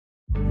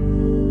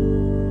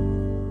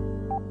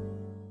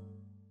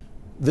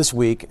This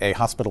week, a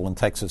hospital in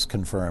Texas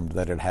confirmed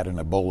that it had an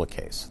Ebola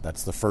case.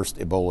 That's the first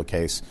Ebola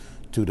case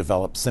to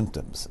develop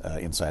symptoms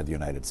inside the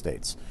United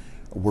States.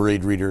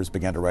 Worried readers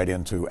began to write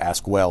in to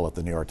Ask Well at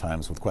the New York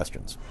Times with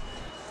questions.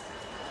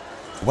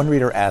 One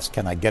reader asked,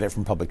 can I get it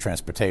from public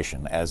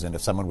transportation? As in,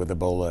 if someone with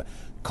Ebola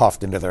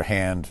coughed into their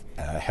hand,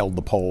 held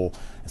the pole,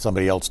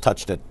 somebody else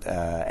touched it,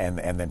 and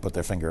then put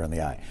their finger in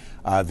the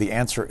eye. The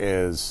answer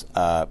is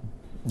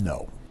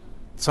no.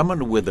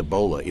 Someone with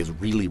Ebola is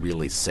really,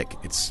 really sick.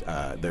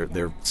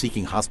 They're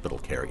seeking hospital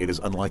care. It is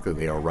unlikely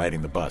they are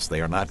riding the bus.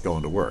 They are not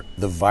going to work.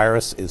 The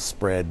virus is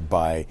spread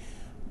by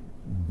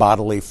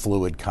bodily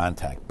fluid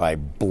contact, by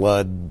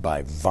blood,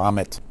 by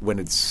vomit. When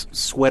it's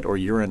sweat or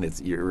urine,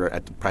 you're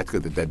at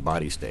practically the dead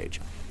body stage.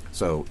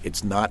 So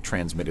it's not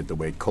transmitted the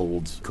way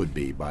colds could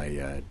be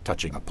by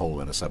touching a pole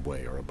in a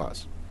subway or a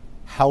bus.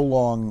 How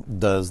long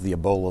does the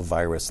Ebola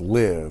virus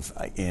live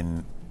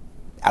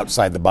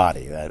outside the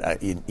body,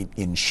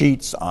 in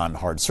sheets, on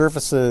hard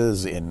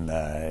surfaces,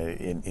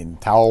 in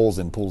towels,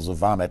 in pools of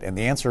vomit? And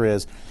the answer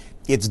is,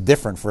 it's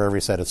different for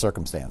every set of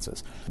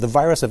circumstances. The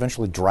virus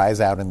eventually dries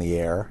out in the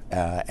air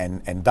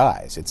and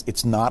dies.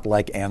 It's not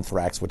like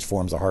anthrax, which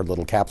forms a hard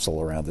little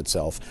capsule around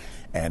itself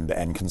and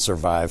can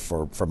survive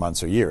for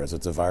months or years.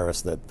 It's a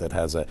virus that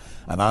has an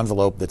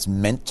envelope that's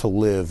meant to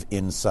live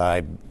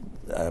inside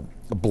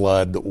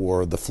blood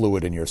or the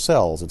fluid in your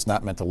cells. It's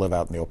not meant to live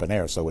out in the open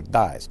air, so it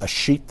dies. A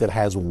sheet that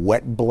has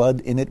wet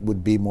blood in it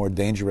would be more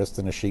dangerous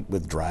than a sheet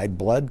with dried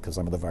blood, because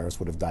some of the virus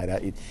would have died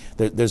out.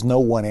 There's no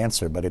one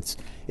answer, but it's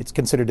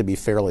considered to be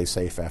fairly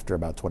safe after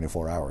about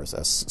 24 hours,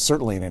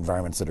 certainly in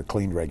environments that are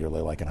cleaned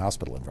regularly, like in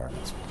hospital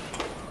environments.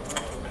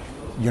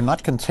 You're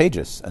not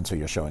contagious until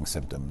you're showing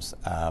symptoms.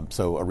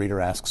 So a reader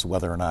asks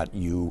whether or not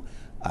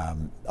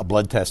a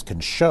blood test can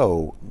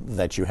show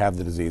that you have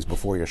the disease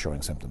before you're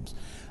showing symptoms.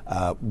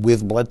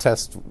 With blood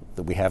tests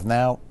that we have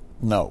now,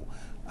 no.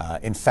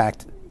 In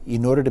fact,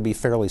 in order to be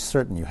fairly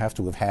certain, you have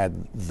to have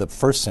had the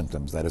first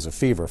symptoms, that is a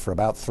fever, for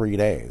about 3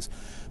 days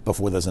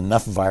before there's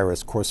enough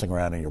virus coursing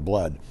around in your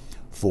blood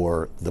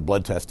for the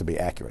blood test to be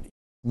accurate.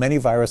 Many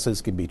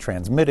viruses can be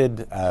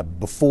transmitted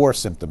before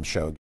symptoms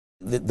show.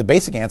 The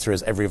basic answer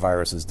is every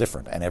virus is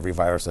different, and every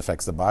virus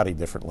affects the body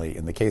differently.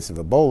 In the case of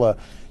Ebola,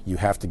 you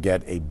have to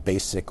get a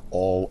basic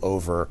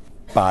all-over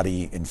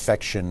body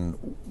infection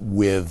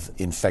with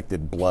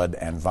infected blood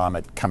and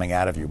vomit coming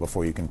out of you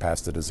before you can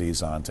pass the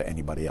disease on to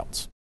anybody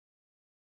else.